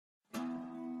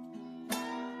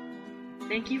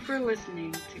Thank you for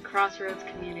listening to Crossroads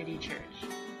Community Church.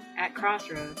 At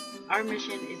Crossroads, our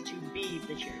mission is to be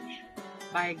the church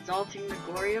by exalting the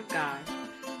glory of God,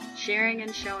 sharing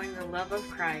and showing the love of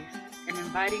Christ, and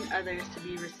inviting others to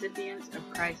be recipients of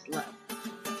Christ's love.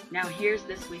 Now here's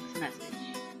this week's message.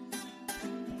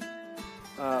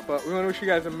 But we want to wish you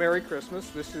guys a Merry Christmas.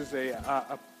 This is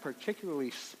a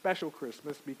particularly special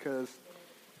Christmas because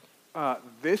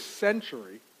this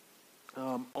century,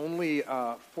 only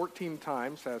 14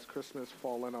 times has Christmas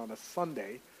fallen on a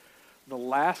Sunday. The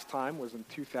last time was in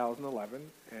 2011,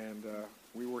 and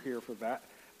we were here for that.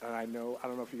 And I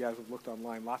don't know if you guys have looked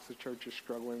online, lots of churches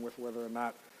struggling with whether or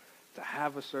not to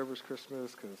have a service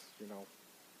Christmas because,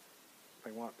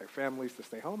 they want their families to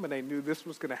stay home, and they knew this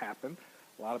was going to happen.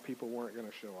 A lot of people weren't going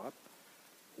to show up.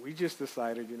 We just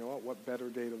decided, what better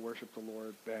day to worship the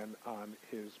Lord than on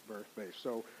his birthday.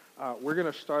 So we're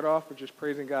going to start off with just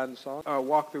praising God in song.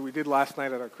 Walk through, we did last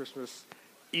night at our Christmas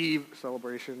Eve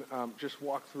celebration, just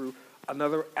walk through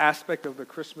another aspect of the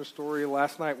Christmas story.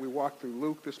 Last night we walked through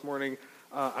Luke. This morning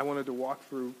I wanted to walk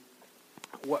through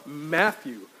what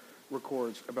Matthew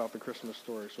records about the Christmas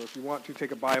story. So if you want to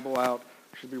take a Bible out,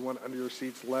 there should be one under your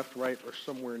seats, left, right, or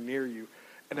somewhere near you.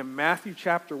 And in Matthew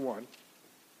chapter 1,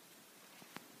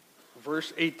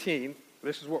 verse 18,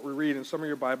 this is what we read, and some of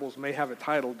your Bibles may have it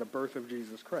titled, The Birth of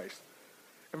Jesus Christ.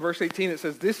 In verse 18 it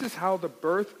says, "This is how the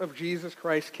birth of Jesus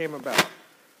Christ came about.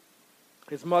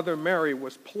 His mother Mary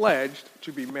was pledged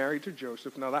to be married to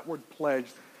Joseph." Now that word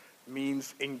pledged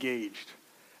means engaged.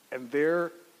 And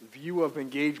their view of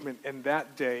engagement in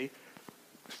that day,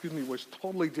 was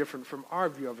totally different from our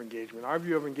view of engagement. Our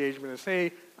view of engagement is,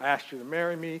 hey, I asked you to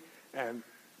marry me, and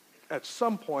at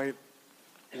some point,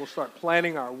 we'll start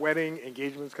planning our wedding.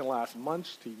 Engagements can last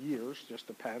months to years, just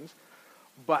depends.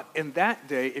 But in that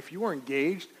day, if you were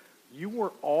engaged, you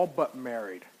were all but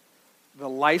married. The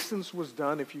license was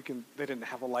done. They didn't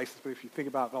have a license, but if you think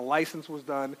about it, the license was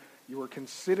done. You were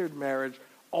considered marriage.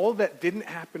 All that didn't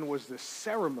happen was the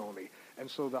ceremony.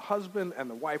 And so the husband and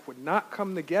the wife would not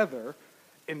come together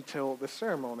until the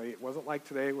ceremony. It wasn't like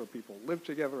today where people lived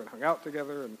together and hung out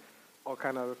together and all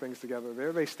kind of other things together.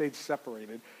 There they stayed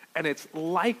separated. And it's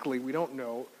likely, we don't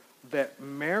know, that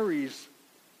Mary's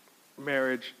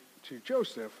marriage to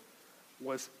Joseph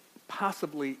was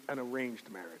possibly an arranged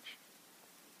marriage.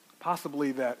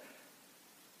 Possibly that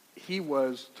he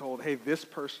was told, hey, this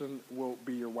person will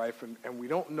be your wife. And we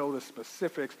don't know the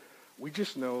specifics. We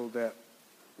just know that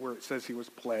where it says he was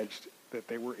pledged, that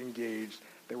they were engaged,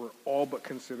 they were all but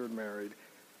considered married.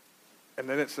 And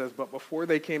then it says, but before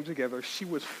they came together, she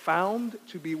was found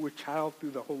to be with child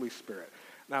through the Holy Spirit.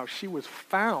 Now, she was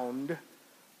found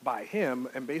by him,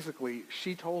 and basically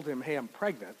she told him, hey, I'm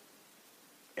pregnant,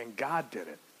 and God did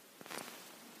it.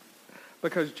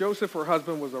 Because Joseph, her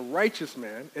husband, was a righteous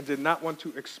man and did not want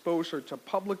to expose her to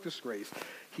public disgrace,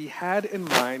 he had in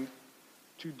mind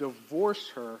to divorce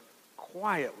her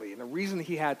quietly. And the reason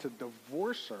he had to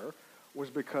divorce her was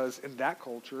because in that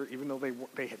culture, even though they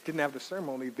didn't have the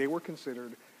ceremony, they were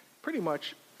considered pretty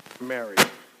much married.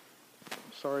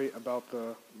 I'm sorry about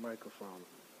the microphone.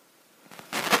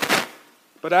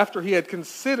 But after he had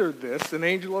considered this, an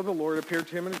angel of the Lord appeared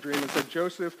to him in a dream and said,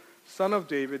 Joseph, son of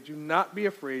David, do not be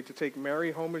afraid to take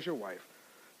Mary home as your wife,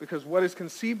 because what is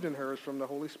conceived in her is from the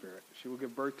Holy Spirit. She will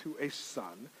give birth to a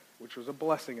son, which was a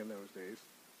blessing in those days,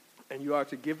 and you are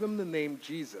to give him the name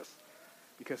Jesus,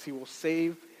 because he will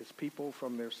save his people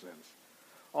from their sins.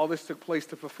 All this took place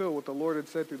to fulfill what the Lord had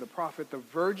said through the prophet, the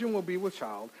virgin will be with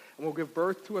child and will give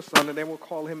birth to a son, and they will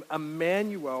call him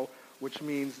Emmanuel, which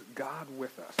means God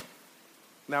with us.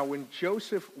 Now, when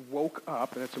Joseph woke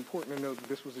up, and it's important to note that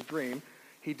this was a dream,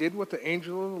 he did what the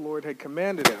angel of the Lord had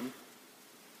commanded him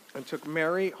and took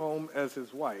Mary home as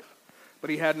his wife. But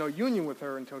he had no union with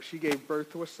her until she gave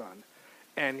birth to a son.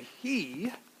 And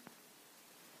he,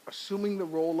 assuming the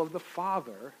role of the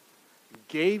father,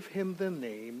 gave him the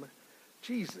name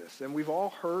Jesus. And we've all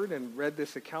heard and read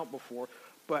this account before,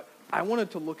 but I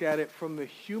wanted to look at it from the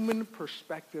human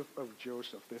perspective of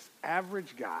Joseph, this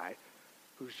average guy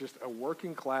who's just a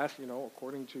working class,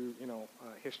 according to,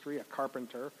 history, a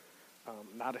carpenter,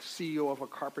 not a CEO of a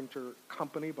carpenter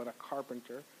company, but a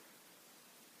carpenter.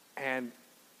 And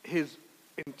his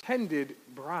intended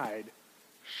bride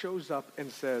shows up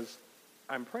and says,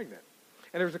 I'm pregnant.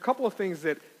 And there's a couple of things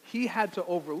that he had to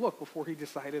overlook before he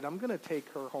decided, I'm going to take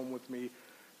her home with me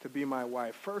to be my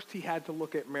wife. First, he had to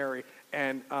look at Mary.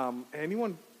 And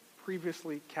anyone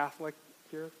previously Catholic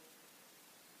here?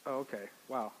 Oh, okay.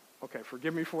 Wow. Okay,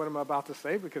 forgive me for what I'm about to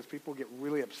say because people get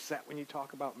really upset when you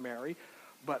talk about Mary.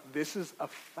 But this is a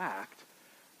fact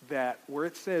that where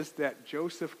it says that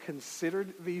Joseph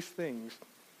considered these things,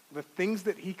 the things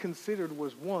that he considered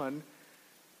was, one,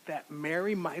 that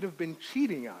Mary might have been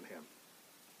cheating on him.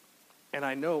 And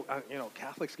I know,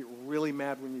 Catholics get really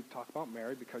mad when you talk about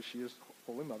Mary because she is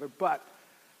Holy Mother, but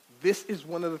this is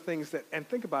one of the things that, and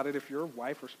think about it, if your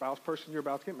wife or spouse, person you're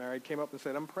about to get married, came up and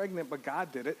said, I'm pregnant, but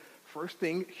God did it, first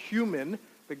thing human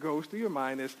that goes through your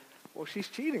mind is, well, she's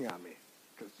cheating on me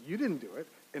because you didn't do it.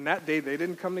 In that day, they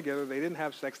didn't come together, they didn't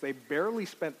have sex, they barely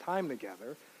spent time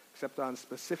together, except on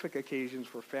specific occasions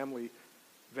for family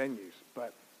venues.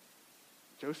 But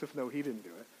Joseph, no, he didn't do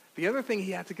it. The other thing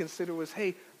he had to consider was,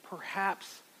 hey,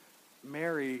 perhaps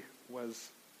Mary was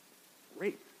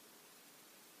raped.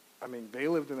 I mean, they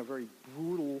lived in a very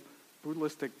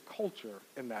brutalistic culture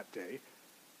in that day.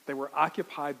 They were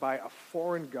occupied by a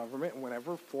foreign government, and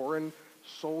whenever foreign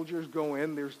soldiers go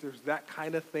in, there's that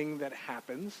kind of thing that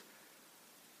happens.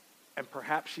 And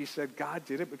perhaps she said God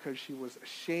did it because she was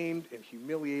ashamed and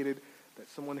humiliated that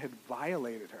someone had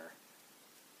violated her.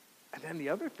 And then the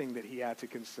other thing that he had to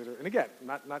consider, and again,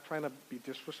 not trying to be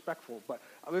disrespectful, but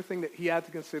other thing that he had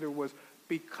to consider was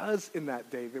because in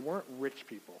that day they weren't rich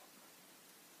people.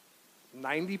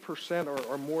 90%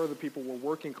 or more of the people were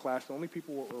working class. The only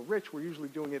people who were rich were usually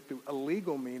doing it through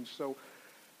illegal means. So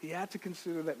he had to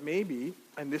consider that maybe,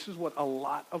 and this is what a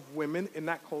lot of women in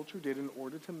that culture did in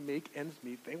order to make ends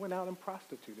meet, they went out and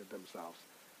prostituted themselves.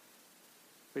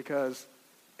 Because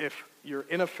if you're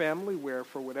in a family where,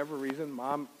 for whatever reason,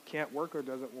 mom can't work or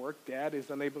doesn't work, dad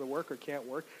is unable to work or can't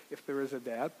work, if there is a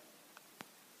dad,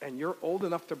 and you're old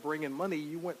enough to bring in money,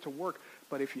 you went to work.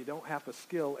 But if you don't have a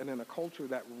skill, and in a culture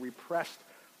that repressed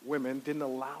women, didn't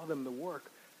allow them to work,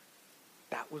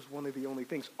 that was one of the only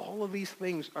things. All of these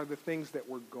things are the things that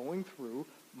were going through,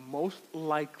 most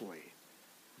likely,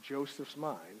 Joseph's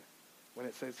mind when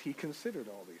it says he considered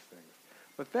all these things.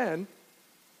 But then,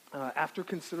 after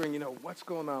considering, what's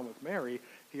going on with Mary,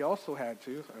 he also had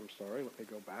to, let me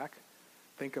go back,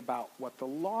 think about what the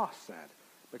law said.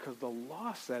 Because the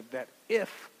law said that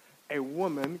if a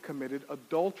woman committed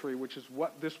adultery, which is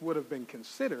what this would have been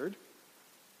considered,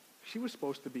 she was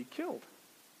supposed to be killed.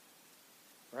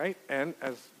 Right? And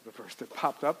as the verse that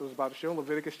popped up was about to show,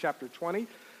 Leviticus chapter 20,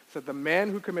 said the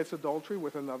man who commits adultery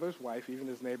with another's wife, even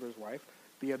his neighbor's wife,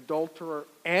 the adulterer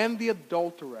and the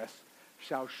adulteress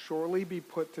shall surely be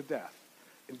put to death.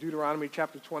 In Deuteronomy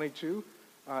chapter 22,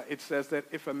 it says that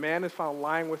if a man is found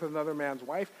lying with another man's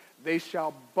wife, they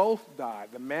shall both die,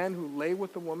 the man who lay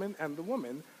with the woman and the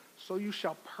woman, so you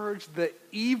shall purge the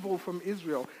evil from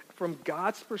Israel. From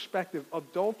God's perspective,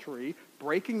 adultery,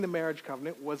 breaking the marriage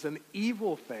covenant, was an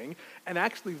evil thing. And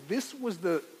actually, this was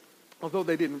although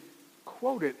they didn't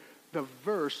quote it, the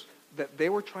verse that they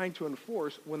were trying to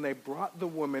enforce when they brought the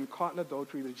woman caught in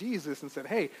adultery to Jesus and said,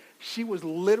 hey, she was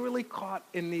literally caught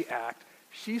in the act.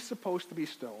 She's supposed to be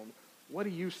stoned. What do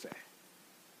you say?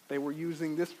 They were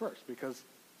using this verse because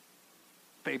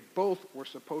they both were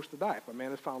supposed to die if a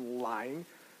man is found lying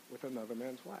with another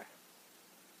man's wife.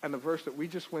 And the verse that we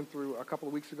just went through a couple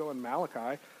of weeks ago in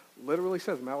Malachi literally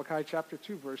says, Malachi chapter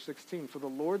 2, verse 16, for the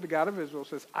Lord, the God of Israel,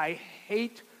 says, I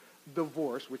hate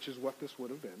divorce, which is what this would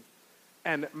have been,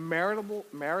 and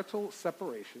marital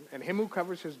separation, and him who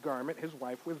covers his garment, his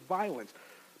wife, with violence.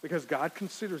 Because God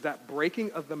considers that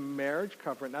breaking of the marriage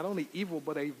covenant not only evil,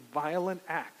 but a violent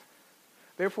act.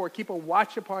 Therefore, keep a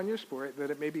watch upon your spirit, that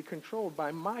it may be controlled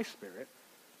by my spirit,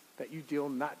 that you deal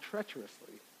not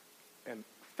treacherously and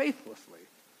faithlessly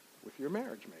with your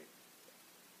marriage mate.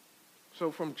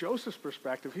 So from Joseph's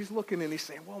perspective, he's looking and he's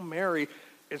saying, well, Mary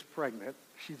is pregnant.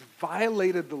 She's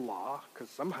violated the law because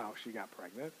somehow she got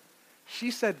pregnant.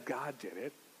 She said God did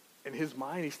it. In his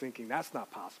mind, he's thinking that's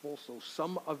not possible, so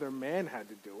some other man had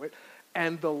to do it.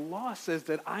 And the law says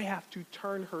that I have to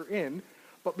turn her in.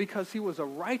 But because he was a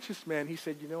righteous man, he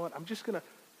said, you know what, I'm just going to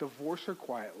divorce her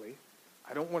quietly.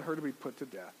 I don't want her to be put to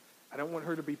death. I don't want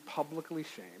her to be publicly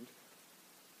shamed.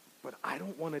 But I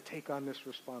don't want to take on this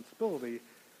responsibility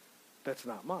that's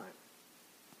not mine.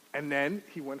 And then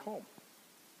he went home.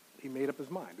 He made up his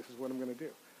mind. This is what I'm going to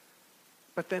do.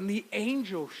 But then the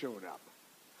angel showed up.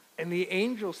 And the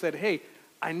angel said, hey,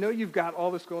 I know you've got all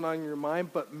this going on in your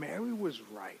mind, but Mary was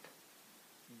right.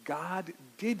 God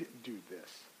did do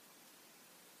this.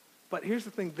 But here's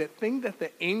the thing that the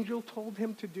angel told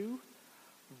him to do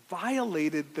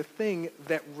violated the thing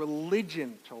that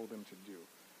religion told him to do.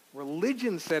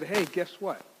 Religion said, hey, guess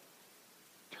what?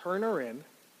 Turn her in.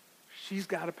 She's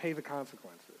got to pay the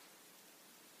consequences.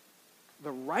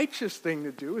 The righteous thing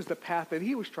to do is the path that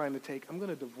he was trying to take. I'm going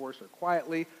to divorce her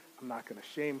quietly. I'm not going to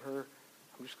shame her.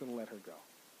 I'm just going to let her go.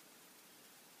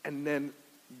 And then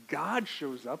God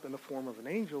shows up in the form of an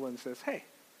angel and says, hey,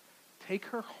 take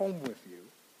her home with you.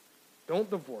 Don't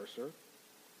divorce her.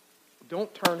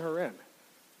 Don't turn her in.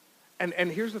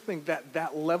 And here's the thing,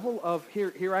 that level of,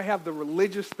 here I have the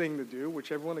religious thing to do,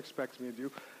 which everyone expects me to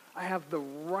do. I have the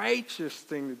righteous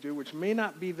thing to do, which may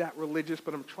not be that religious,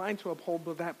 but I'm trying to uphold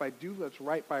that by do what's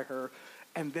right by her.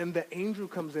 And then the angel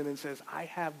comes in and says, I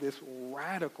have this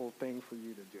radical thing for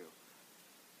you to do.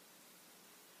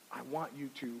 I want you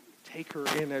to take her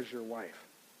in as your wife.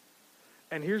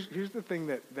 And here's the thing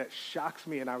that shocks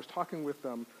me, and I was talking with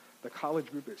the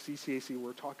college group at CCAC. We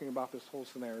were talking about this whole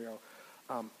scenario.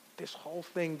 This whole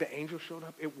thing, the angel showed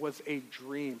up, it was a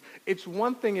dream. It's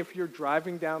one thing if you're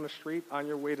driving down the street on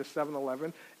your way to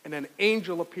 7-Eleven and an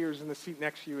angel appears in the seat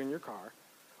next to you in your car,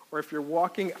 or if you're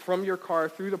walking from your car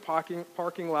through the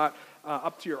parking lot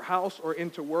up to your house or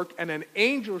into work and an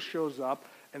angel shows up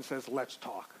and says, let's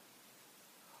talk.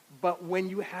 But when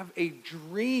you have a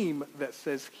dream that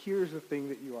says, here's the thing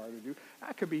that you are to do,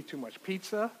 that could be too much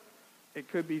pizza.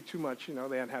 It could be too much, they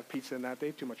didn't have pizza in that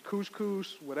day, too much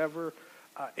couscous, whatever.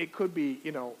 It could be,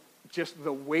 just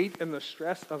the weight and the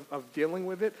stress of dealing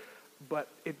with it. But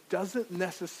it doesn't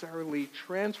necessarily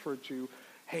transfer to,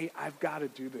 hey, I've got to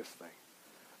do this thing.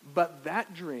 But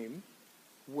that dream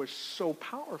was so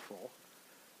powerful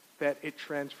that it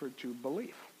transferred to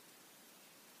belief.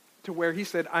 To where he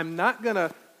said, I'm not going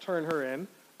to turn her in.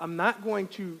 I'm not going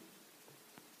to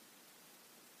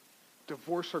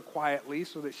divorce her quietly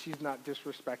so that she's not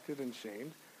disrespected and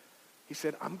shamed. He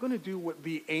said, I'm going to do what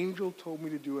the angel told me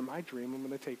to do in my dream. I'm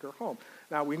going to take her home.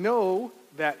 Now, we know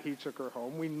that he took her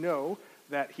home. We know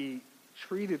that he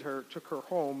took her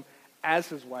home as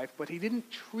his wife, but he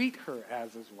didn't treat her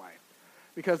as his wife.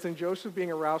 Because then Joseph,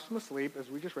 being aroused from sleep, as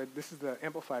we just read, this is the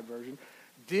Amplified Version,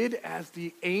 did as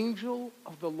the angel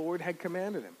of the Lord had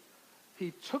commanded him.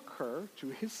 He took her to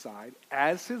his side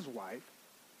as his wife.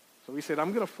 So he said,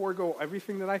 I'm going to forego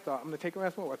everything that I thought. I'm going to take her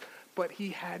as my wife. But he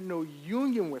had no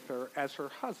union with her as her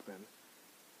husband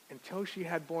until she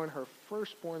had borne her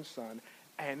firstborn son,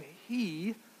 and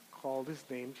he called his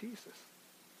name Jesus.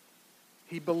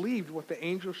 He believed what the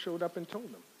angel showed up and told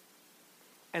him.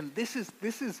 And this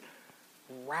is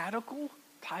radical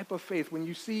type of faith. When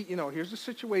you see, here's the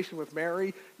situation with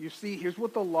Mary. You see, here's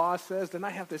what the law says. Then I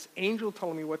have this angel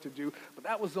telling me what to do. But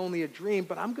that was only a dream.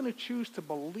 But I'm going to choose to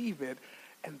believe it.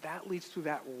 And that leads to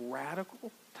that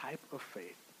radical type of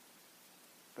faith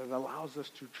that allows us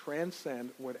to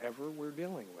transcend whatever we're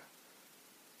dealing with.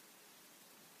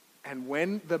 And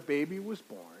when the baby was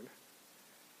born,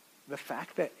 the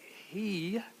fact that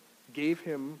he gave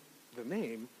him the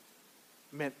name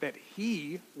meant that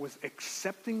he was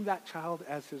accepting that child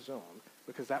as his own,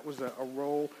 because that was a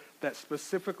role that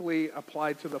specifically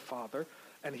applied to the father,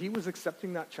 and he was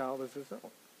accepting that child as his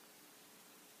own.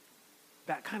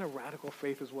 That kind of radical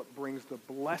faith is what brings the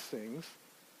blessings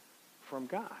from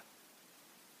God.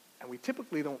 And we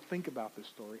typically don't think about this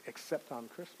story except on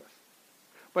Christmas.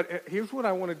 But here's what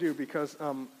I want to do, because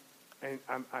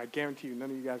I guarantee you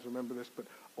none of you guys remember this, but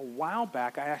a while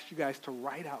back I asked you guys to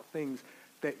write out things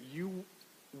that you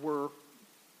were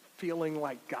feeling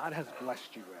like God has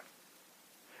blessed you with.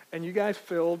 And you guys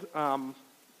filled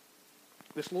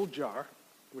this little jar,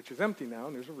 which is empty now,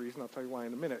 and there's a reason, I'll tell you why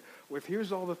in a minute, with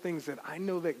here's all the things that I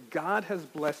know that God has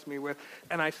blessed me with.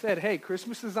 And I said, hey,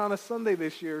 Christmas is on a Sunday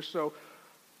this year, so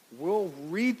we'll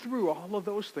read through all of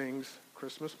those things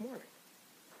Christmas morning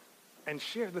and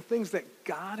share the things that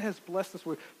God has blessed us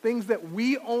with, things that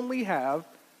we only have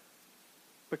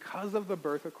because of the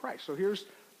birth of Christ. So here's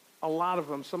a lot of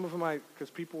them. Some of them because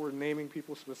people were naming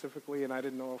people specifically, and I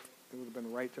didn't know if it would have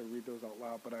been right to read those out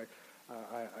loud, but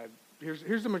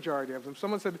here's the majority of them.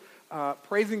 Someone said,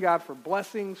 praising God for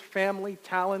blessings, family,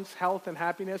 talents, health, and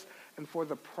happiness, and for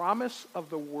the promise of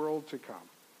the world to come.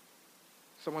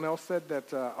 Someone else said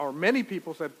that, or many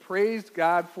people said, praise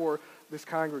God for this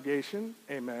congregation,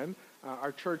 amen.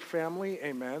 Our church family,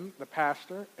 amen. The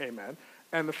pastor, amen.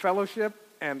 And the fellowship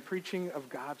and preaching of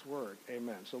God's word,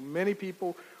 amen. So many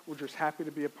people were just happy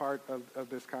to be a part of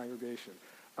this congregation.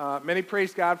 Many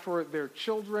praise God for their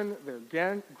children,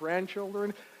 their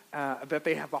grandchildren, that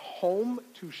they have a home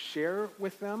to share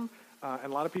with them. And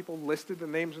a lot of people listed the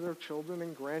names of their children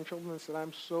and grandchildren and said,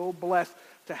 I'm so blessed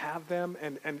to have them.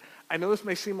 And I know this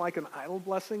may seem like an idle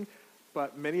blessing,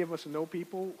 but many of us know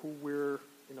people who we're,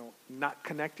 not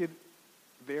connected.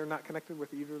 They're not connected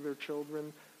with either their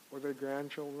children or their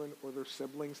grandchildren or their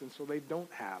siblings, and so they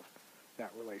don't have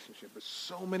that relationship. But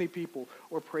so many people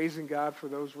were praising God for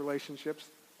those relationships.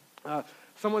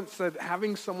 Someone said,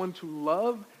 having someone to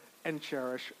love and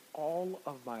cherish all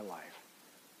of my life.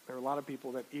 There are a lot of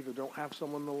people that either don't have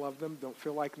someone to love them, don't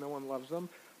feel like no one loves them,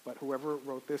 but whoever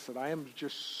wrote this said, I am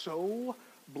just so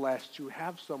blessed to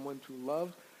have someone to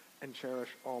love and cherish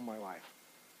all my life.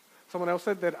 Someone else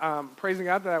said that praising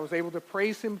God that I was able to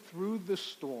praise him through the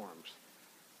storms.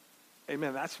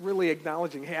 Amen. That's really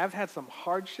acknowledging, hey, I've had some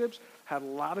hardships, had a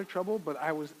lot of trouble, but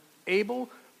I was able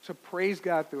to praise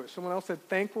God through it. Someone else said,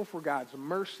 thankful for God's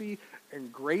mercy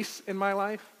and grace in my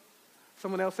life.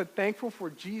 Someone else said, thankful for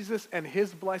Jesus and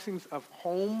his blessings of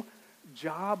home,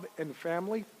 job, and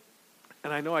family.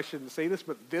 And I know I shouldn't say this,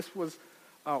 but this was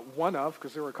one of,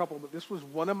 because there were a couple, but this was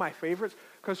one of my favorites,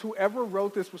 because whoever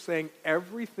wrote this was saying,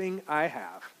 everything I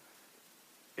have,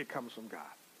 it comes from God.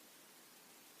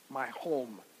 My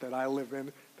home that I live in,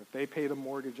 that they paid a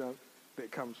mortgage on,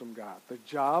 that comes from God. The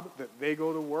job that they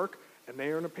go to work and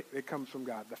they earn it comes from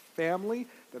God. The family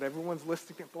that everyone's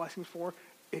listing blessings for,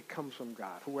 it comes from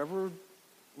God. Whoever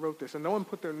wrote this, and no one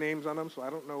put their names on them, so I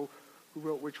don't know who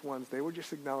wrote which ones. They were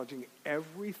just acknowledging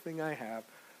everything I have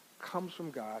comes from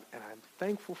God, and I'm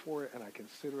thankful for it, and I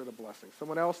consider it a blessing.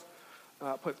 Someone else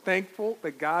put thankful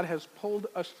that God has pulled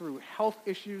us through health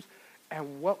issues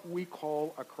and what we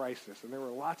call a crisis. And there were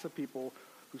lots of people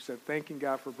who said, thanking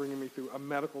God for bringing me through a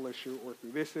medical issue or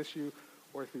through this issue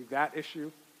or through that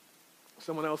issue.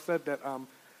 Someone else said that,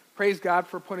 praise God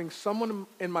for putting someone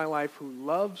in my life who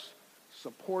loves,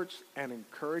 supports, and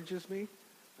encourages me.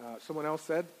 Someone else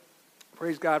said,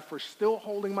 praise God for still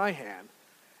holding my hand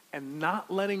and not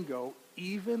letting go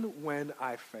even when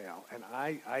I fail. And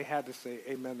I had to say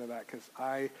amen to that because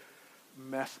I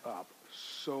mess up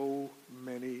so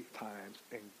many times.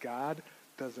 And God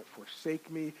doesn't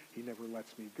forsake me. He never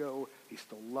lets me go. He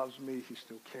still loves me. He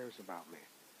still cares about me.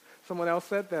 Someone else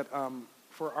said that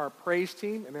for our praise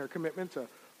team and their commitment to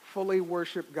fully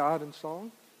worship God in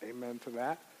song, amen to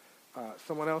that.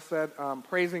 Someone else said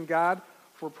praising God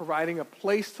for providing a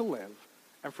place to live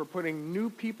and for putting new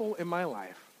people in my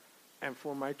life and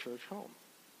for my church home.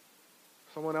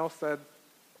 Someone else said,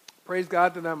 praise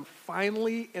God that I'm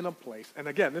finally in a place, and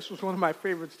again, this was one of my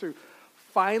favorites too,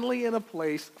 finally in a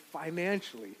place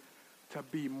financially to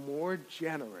be more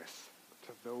generous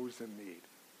to those in need.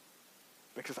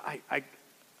 Because I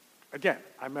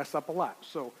mess up a lot.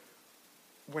 So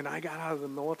when I got out of the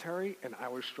military and I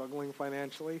was struggling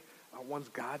financially, once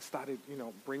God started,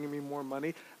 bringing me more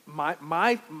money,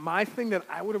 my thing that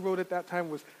I would have wrote at that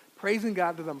time was praising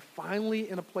God that I'm finally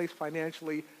in a place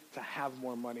financially to have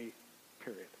more money,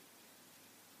 period.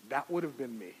 That would have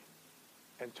been me.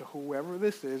 And to whoever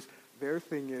this is, their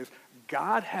thing is,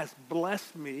 God has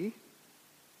blessed me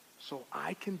so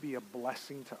I can be a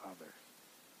blessing to others.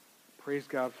 Praise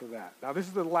God for that. Now, this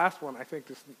is the last one. I think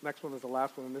this next one is the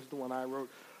last one, and this is the one I wrote.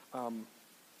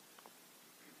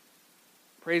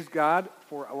 Praise God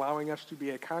for allowing us to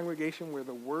be a congregation where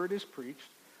the word is preached,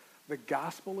 the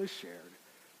gospel is shared,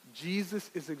 Jesus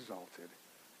is exalted,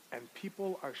 and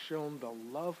people are shown the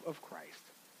love of Christ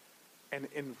and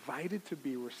invited to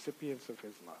be recipients of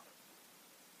his love.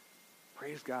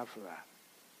 Praise God for that.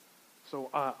 So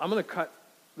I'm going to cut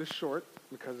this short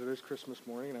because it is Christmas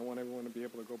morning, and I want everyone to be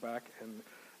able to go back and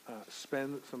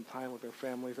spend some time with their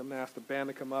families. I'm going to ask the band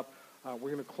to come up.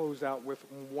 We're going to close out with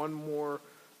one more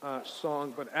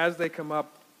song, but as they come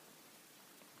up,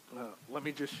 let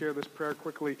me just share this prayer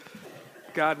quickly.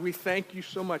 God, we thank you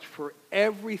so much for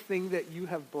everything that you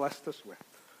have blessed us with.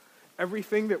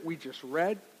 Everything that we just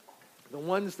read, the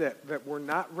ones that were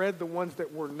not read, the ones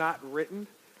that were not written.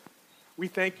 We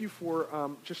thank you for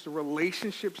just the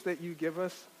relationships that you give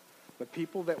us, the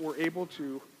people that we're able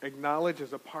to acknowledge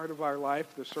as a part of our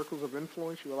life, the circles of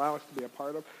influence you allow us to be a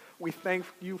part of. We thank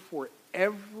you for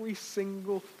every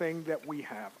single thing that we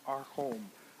have, our home,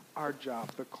 our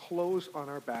job, the clothes on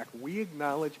our back. We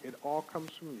acknowledge it all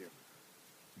comes from you.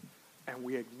 And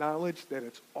we acknowledge that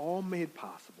it's all made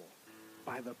possible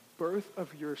by the birth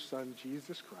of your son,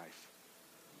 Jesus Christ,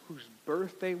 whose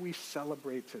birthday we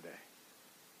celebrate today.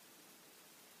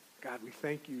 God, we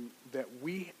thank you that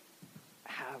we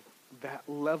have that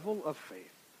level of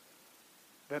faith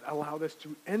that allowed us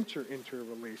to enter into a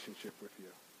relationship with you.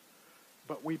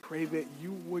 But we pray that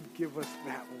you would give us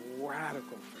that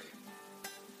radical faith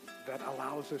that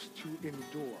allows us to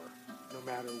endure no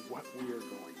matter what we are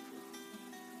going through.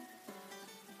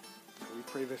 We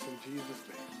pray this in Jesus'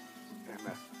 name.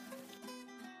 Amen.